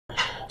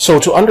So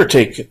to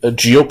undertake a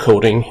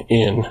geocoding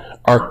in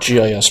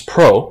ArcGIS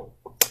Pro,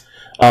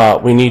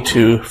 we need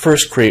to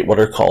first create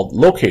what are called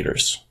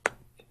locators.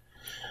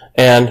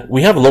 And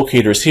we have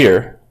locators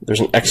here. There's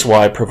an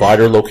XY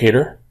provider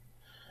locator,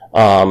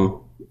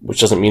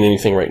 which doesn't mean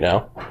anything right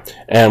now.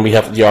 And we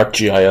have the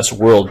ArcGIS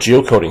World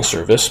Geocoding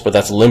Service, but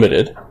that's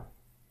limited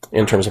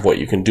in terms of what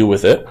you can do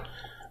with it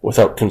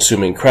without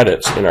consuming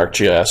credits in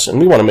ArcGIS, and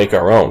we want to make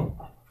our own.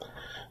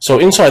 So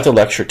inside the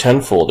Lecture 10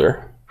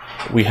 folder,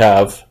 we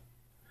have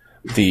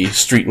the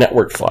street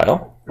network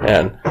file,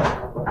 and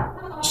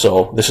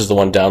so this is the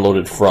one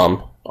downloaded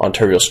from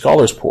Ontario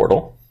Scholars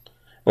Portal.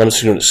 And I'm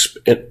just going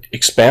to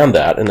expand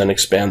that and then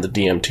expand the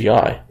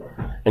DMTI,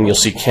 and you'll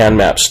see can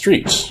map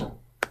streets.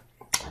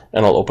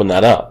 And I'll open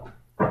that up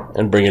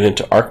and bring it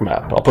into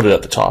ArcMap. I'll put it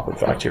at the top, in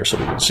fact, here so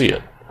we can see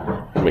it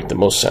and make the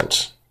most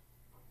sense.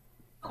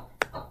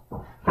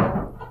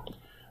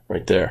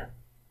 Right there.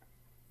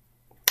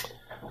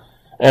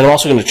 And I'm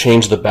also going to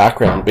change the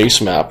background base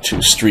map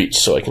to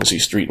streets so I can see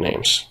street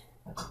names.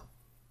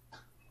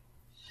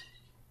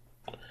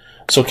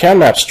 So can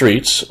map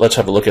streets, let's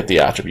have a look at the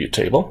attribute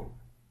table.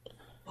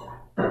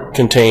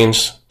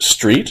 Contains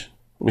street,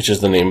 which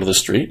is the name of the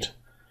street,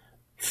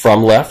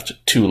 from left,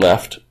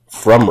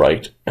 from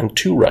right, and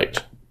to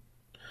right,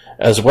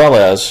 as well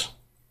as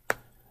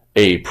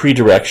a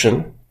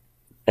predirection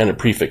and a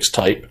prefix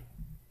type.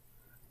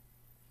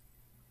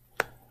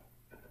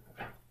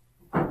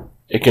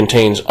 It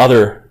contains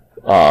other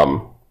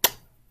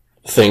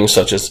things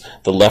such as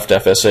the left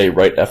FSA,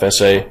 right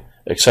FSA,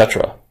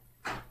 etc.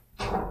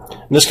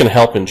 And this can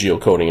help in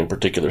geocoding in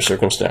particular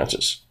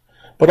circumstances.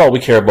 But all we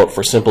care about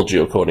for simple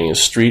geocoding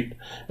is street,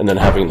 and then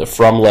having the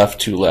from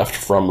left,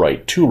 from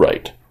right, to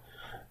right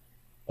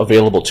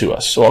available to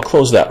us. So I'll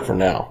close that for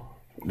now.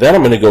 Then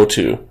I'm going to go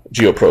to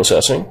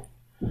Geoprocessing,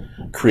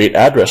 create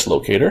address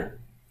locator.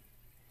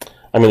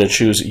 I'm going to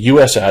choose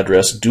US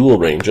address dual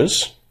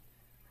ranges,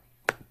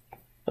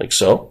 like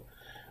so.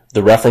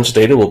 The reference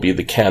data will be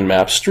the can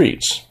map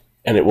streets,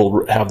 and it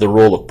will have the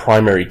role of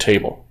primary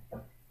table.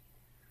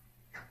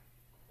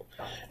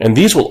 And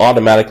these will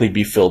automatically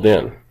be filled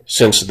in,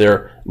 since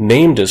they're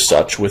named as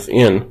such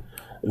within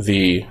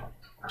the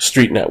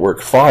street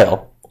network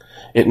file.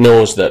 It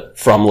knows that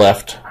from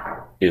left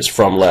is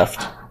from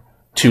left,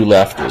 to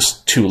left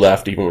is to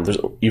left, even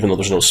though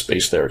there's no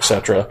space there,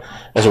 etc.,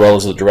 as well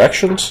as the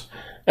directions.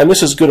 And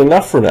this is good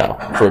enough for now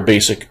for a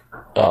basic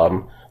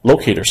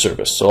locator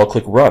service. So I'll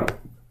click Run.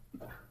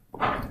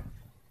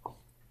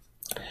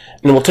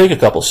 And it will take a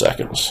couple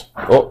seconds.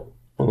 Oh,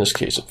 in this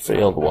case it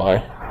failed.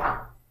 Why?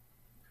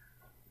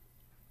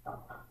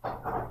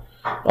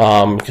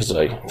 Because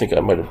I think I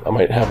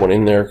might have one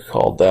in there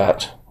called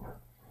that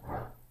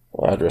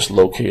address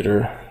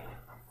locator.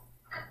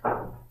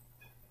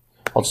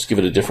 I'll just give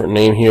it a different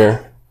name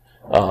here.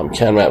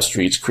 Can map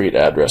streets, create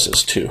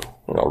addresses too,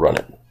 and I'll run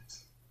it.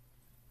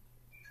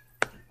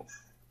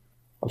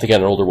 I think I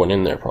had an older one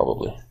in there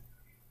probably.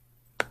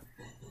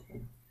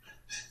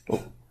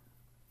 Oh.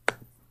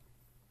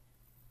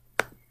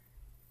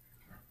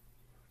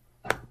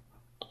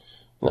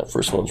 That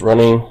first one's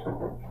running.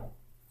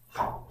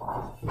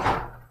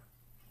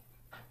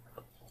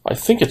 I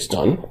think it's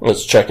done.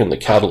 Let's check in the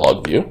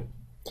catalog view.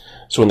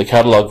 So in the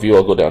catalog view,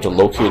 I'll go down to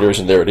locators,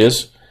 and there it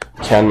is.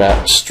 Can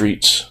map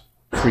streets,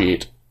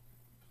 create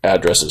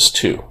addresses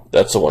too.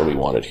 That's the one we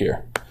wanted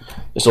here.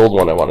 This old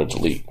one I want to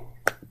delete.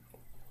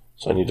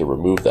 So I need to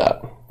remove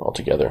that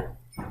altogether.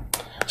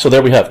 So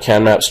there we have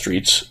can map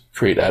streets,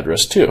 create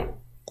address too.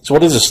 So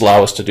what does this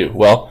allow us to do?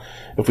 Well,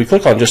 if we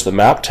click on just the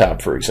map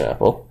tab, for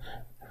example,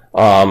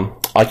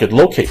 I could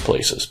locate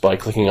places by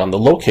clicking on the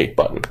locate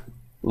button.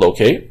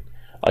 Locate.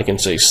 I can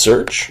say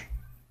search.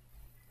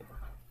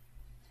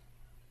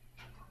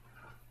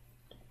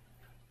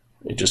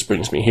 It just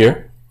brings me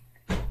here.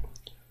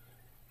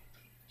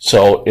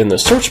 So in the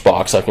search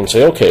box, I can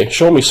say, okay,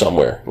 show me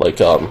somewhere,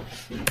 like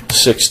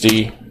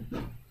 60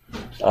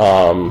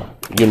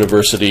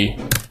 University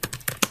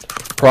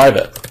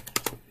Private.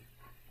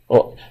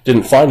 Oh,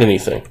 didn't find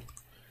anything.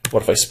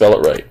 What if I spell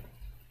it right?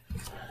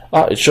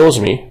 It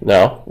shows me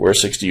now where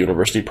 60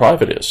 University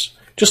Private is.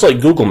 Just like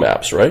Google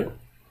Maps, right?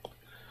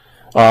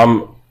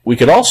 We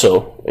could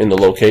also, in the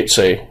locate,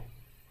 say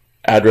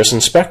address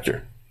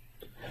inspector.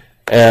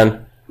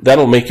 And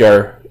that'll make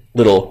our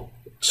little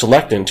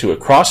select into a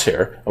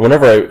crosshair. And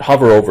whenever I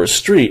hover over a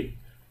street,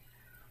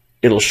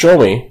 it'll show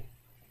me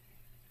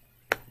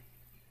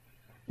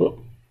when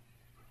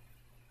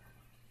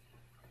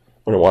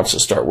it wants to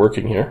start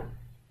working here.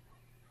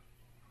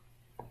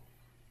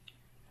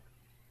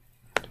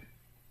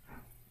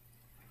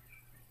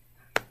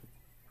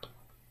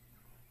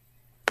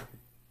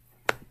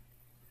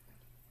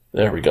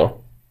 There we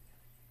go.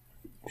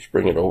 Just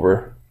bring it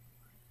over.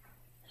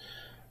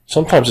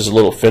 Sometimes it's a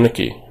little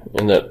finicky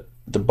in that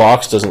the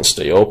box doesn't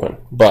stay open,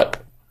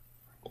 but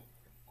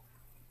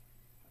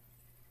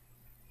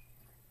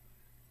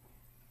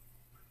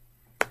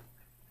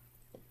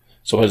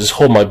so I just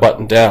hold my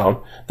button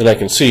down, then I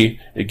can see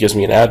it gives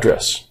me an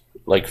address,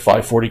 like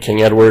 540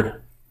 King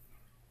Edward,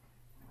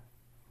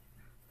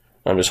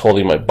 I'm just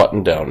holding my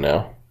button down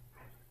now,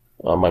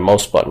 my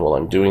mouse button, while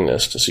I'm doing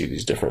this to see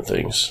these different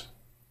things.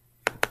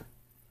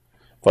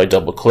 If I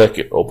double click,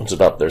 it opens it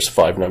up. There's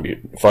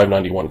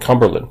 591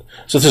 Cumberland.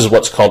 So this is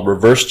what's called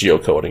reverse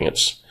geocoding.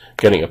 It's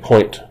getting a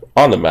point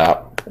on the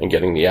map and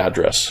getting the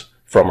address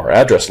from our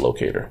address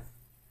locator.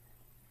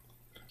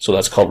 So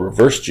that's called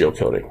reverse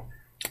geocoding.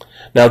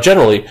 Now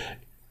generally,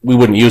 we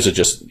wouldn't use it,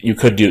 you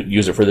could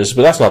use it for this,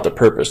 but that's not the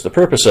purpose. The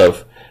purpose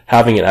of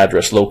having an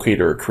address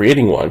locator or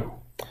creating one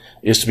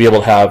is to be able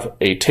to have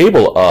a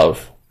table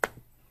of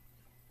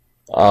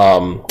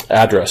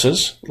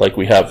addresses, like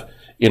we have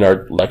in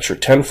our Lecture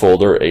 10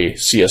 folder a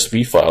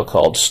CSV file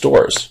called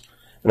stores.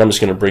 And I'm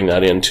just going to bring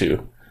that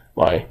into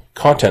my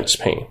contents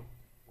pane.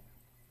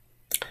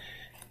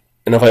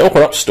 And if I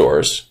open up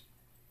stores,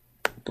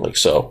 like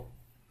so,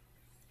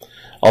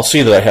 I'll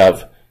see that I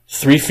have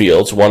 3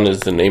 fields. One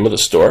is the name of the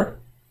store,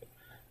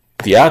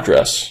 the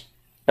address,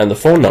 and the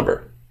phone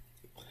number.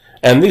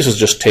 And these is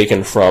just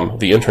taken from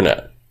the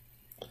internet.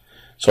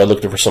 So I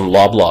looked for some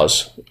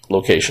Loblaws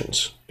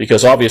locations,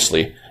 because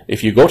obviously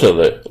if you go to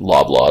the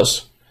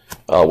Loblaws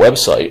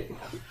website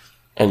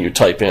and you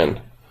type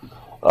in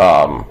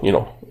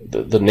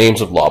the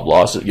names of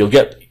Loblaws, you'll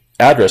get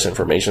address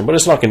information, but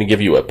it's not going to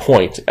give you a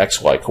point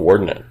XY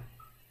coordinate.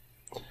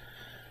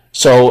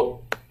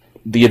 So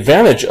the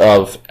advantage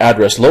of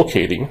address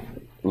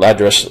locating,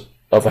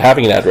 of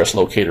having an address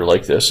locator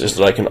like this, is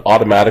that I can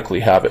automatically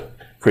have it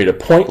create a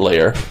point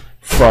layer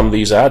from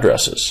these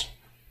addresses.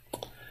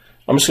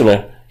 I'm just going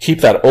to keep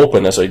that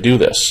open as I do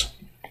this,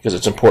 because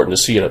it's important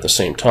to see it at the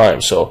same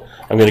time. So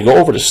I'm going to go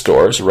over to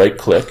Stores, right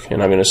click,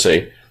 and I'm going to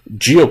say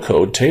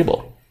Geocode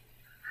Table.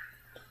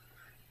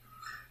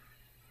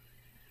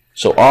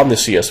 So on the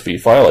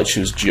CSV file, I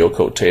choose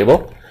Geocode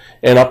Table,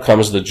 and up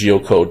comes the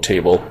Geocode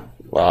Table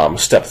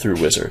step through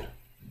wizard.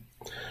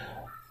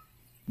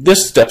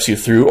 This steps you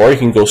through, or you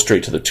can go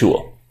straight to the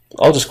tool.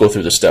 I'll just go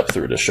through the step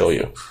through to show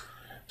you.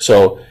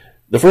 So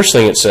the first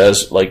thing it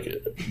says,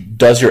 like,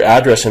 does your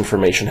address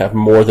information have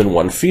more than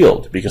one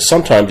field? Because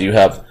sometimes you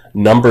have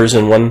numbers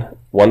in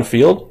one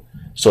field,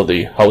 so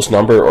the house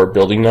number or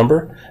building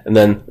number, and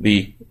then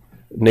the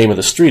name of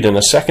the street in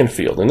a second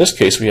field. In this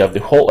case, we have the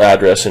whole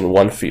address in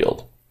one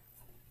field.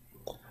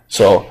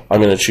 So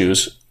I'm going to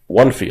choose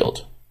one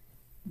field.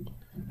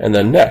 And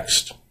then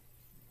next,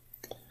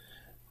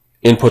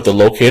 input the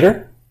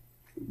locator.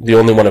 The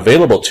only one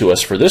available to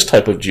us for this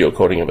type of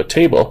geocoding of a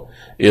table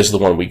is the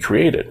one we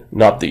created,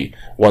 not the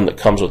one that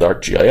comes with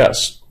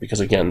ArcGIS, because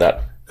again,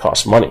 that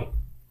costs money.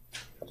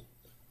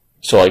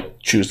 So I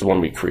choose the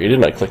one we created,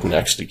 and I click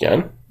Next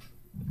again.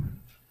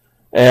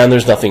 And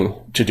there's nothing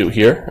to do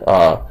here.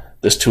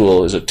 This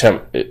tool has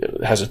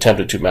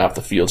attempted to map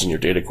the fields in your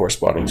data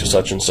corresponding to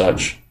such and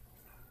such.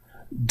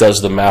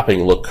 Does the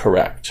mapping look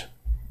correct?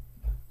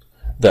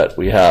 That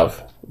we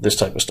have this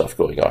type of stuff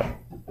going on.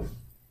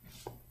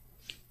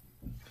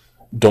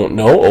 Don't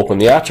know, open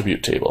the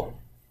attribute table.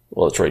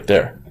 Well, it's right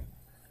there.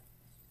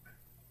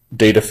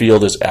 Data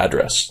field is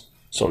address,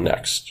 so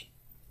next.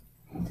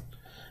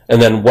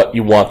 And then what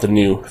you want the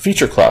new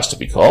feature class to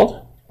be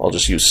called. I'll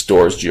just use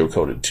stores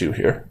geocoded 2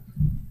 here.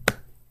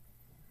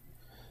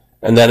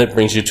 And then it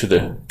brings you to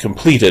the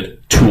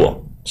completed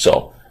tool.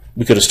 So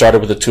we could have started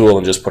with the tool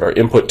and just put our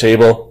input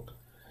table,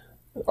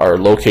 our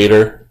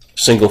locator,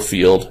 single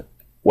field,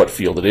 what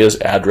field it is,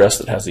 address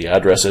that has the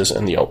addresses,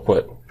 and the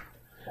output.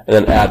 And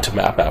then add to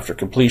map after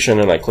completion,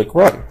 and I click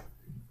Run.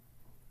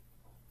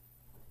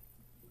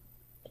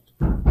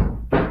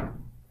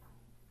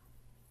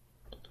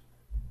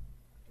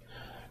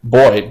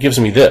 Boy, it gives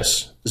me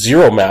this: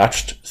 0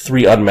 matched,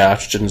 3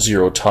 unmatched, and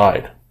 0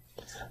 tied.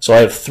 So I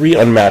have 3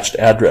 unmatched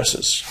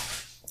addresses.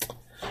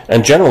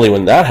 And generally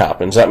when that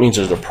happens, that means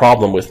there's a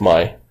problem with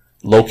my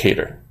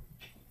locator.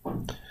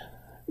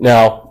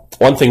 Now,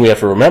 one thing we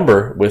have to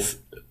remember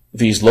with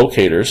these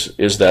locators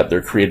is that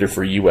they're created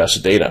for US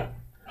data.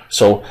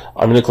 So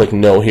I'm going to click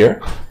No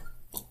here.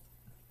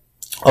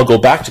 I'll go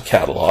back to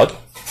Catalog,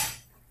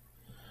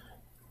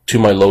 to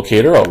my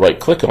locator. I'll right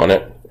click on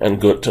it and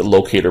go to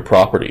Locator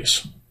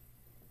Properties.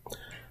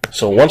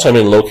 So once I'm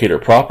in Locator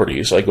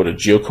Properties, I go to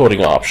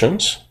Geocoding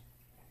Options,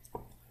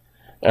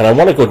 and I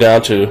want to go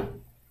down to,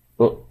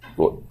 it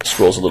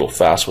scrolls a little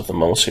fast with the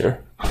mouse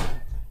here,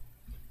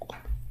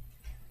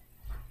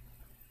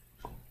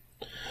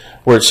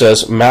 where it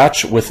says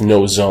Match with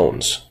No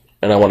Zones,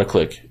 and I want to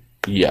click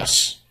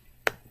Yes.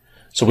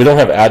 So we don't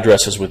have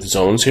addresses with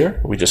zones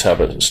here, we just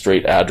have a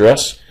straight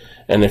address,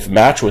 and if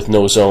Match with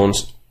No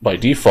Zones by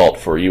default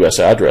for US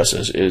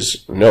addresses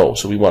is no,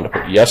 so we want to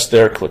put yes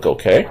there, click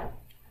OK.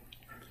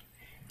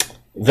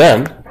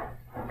 Then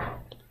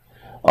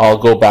I'll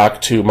go back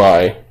to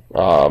my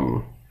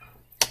oh,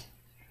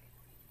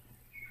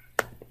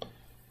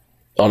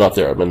 not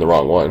there, I'm in the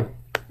wrong one.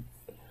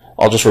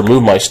 I'll just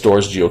remove my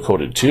stores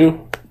geocoded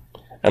 2,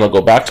 and I'll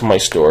go back to my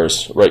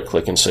stores, right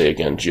click and say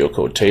again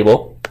Geocode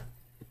Table.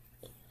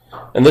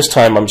 And this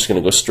time I'm just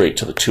going to go straight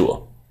to the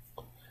tool.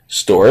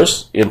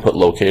 Stores, input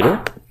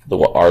locator,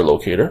 our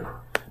locator,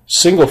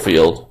 single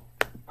field,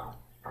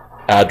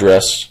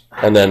 address,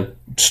 and then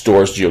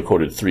stores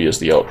geocoded 3 as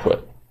the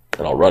output,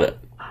 and I'll run it.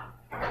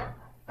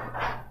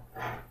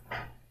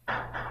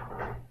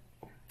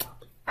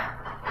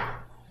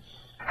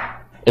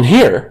 And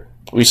here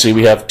we see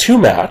we have 2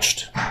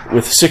 matched,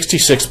 with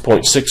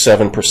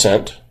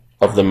 66.67%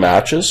 of the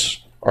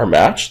matches are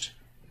matched,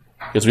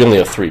 because we only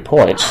have 3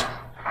 points.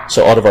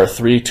 So out of our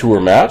 3, 2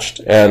 are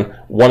matched, and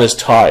 1 is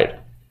tied.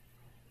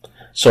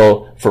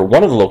 So for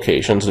one of the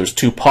locations, there's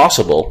 2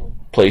 possible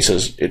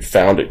places it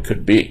found it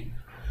could be.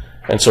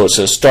 And so it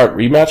says start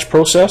rematch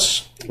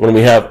process. When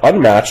we have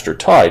unmatched or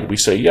tied, we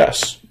say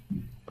yes.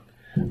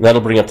 And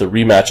that'll bring up the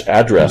rematch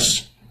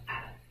address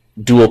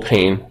dual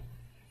pane.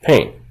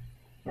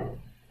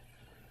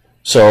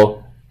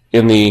 So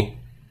in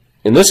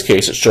this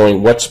case, it's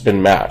showing what's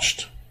been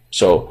matched.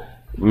 So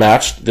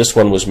matched, this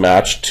one was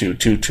matched to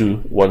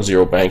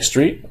 2210 Bank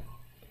Street.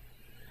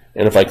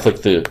 And if I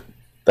click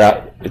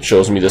that, it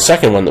shows me the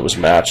second one that was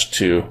matched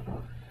to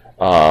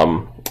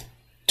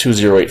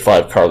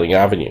 2085 Carling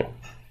Avenue.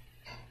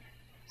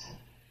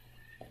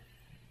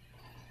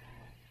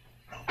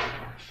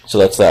 So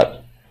that's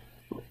that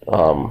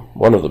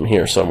one of them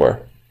here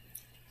somewhere.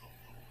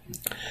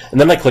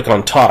 And then I click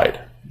on tied.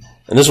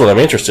 And this is what I'm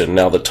interested in.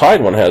 Now the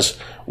tied one has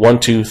 1,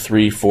 2,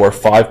 3, 4,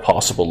 5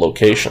 possible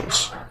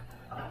locations.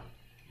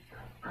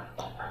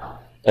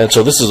 And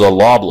so this is a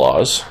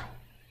Loblaws.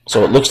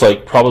 So it looks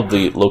like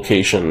probably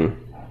location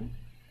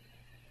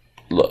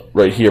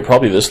right here,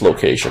 probably this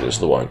location is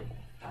the one.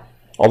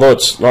 Although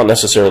it's not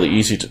necessarily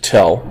easy to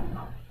tell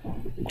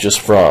just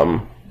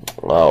from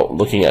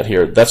looking at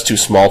here. That's too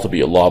small to be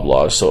a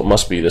Loblaws, so it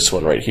must be this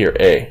one right here,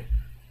 A.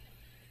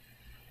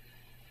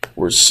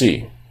 Where's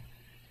C?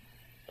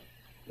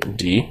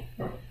 D.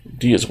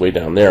 D is way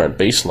down there on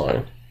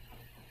baseline.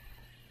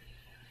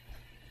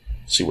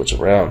 Let's see what's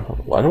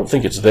around. Well, I don't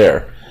think it's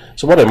there.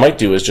 So what I might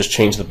do is just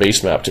change the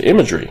base map to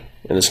imagery,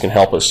 and this can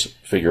help us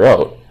figure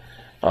out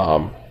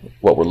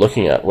what we're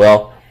looking at.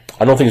 Well,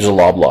 I don't think there's a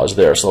Loblaws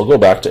there, so I'll go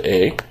back to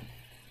A.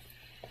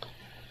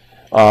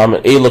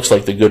 A looks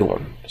like the good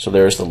one. So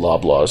there's the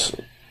Loblaws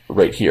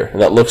right here.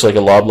 And that looks like a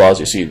Loblaws.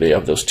 You see they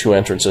have those 2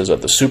 entrances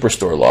at the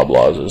Superstore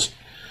Loblawses.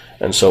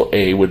 And so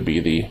A would be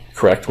the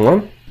correct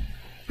one.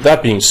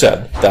 That being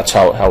said, that's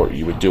how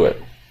you would do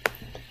it.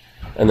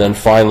 And then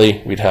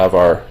finally, we'd have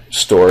our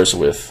stores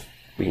with,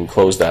 we can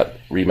close that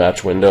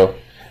rematch window,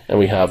 and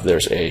we have,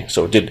 there's A.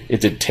 So it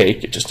did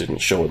take, it just didn't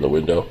show in the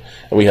window.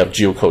 And we have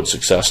geocode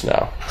success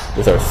now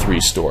with our 3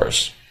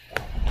 stores.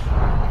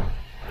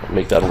 I'll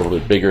make that a little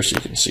bit bigger so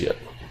you can see it.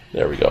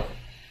 There we go.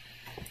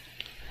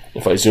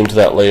 If I zoom to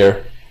that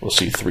layer, we'll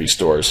see 3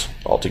 stores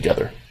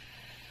altogether.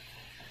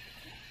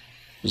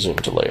 Zoom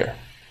to layer.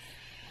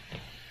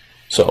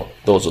 So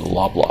those are the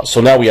Loblaws.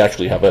 So now we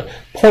actually have a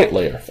point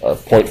layer, a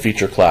point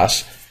feature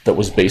class that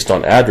was based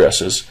on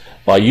addresses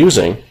by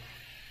using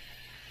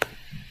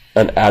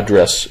an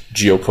address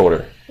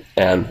geocoder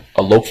and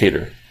a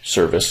locator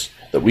service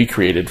that we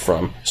created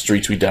from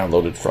streets we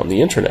downloaded from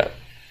the internet.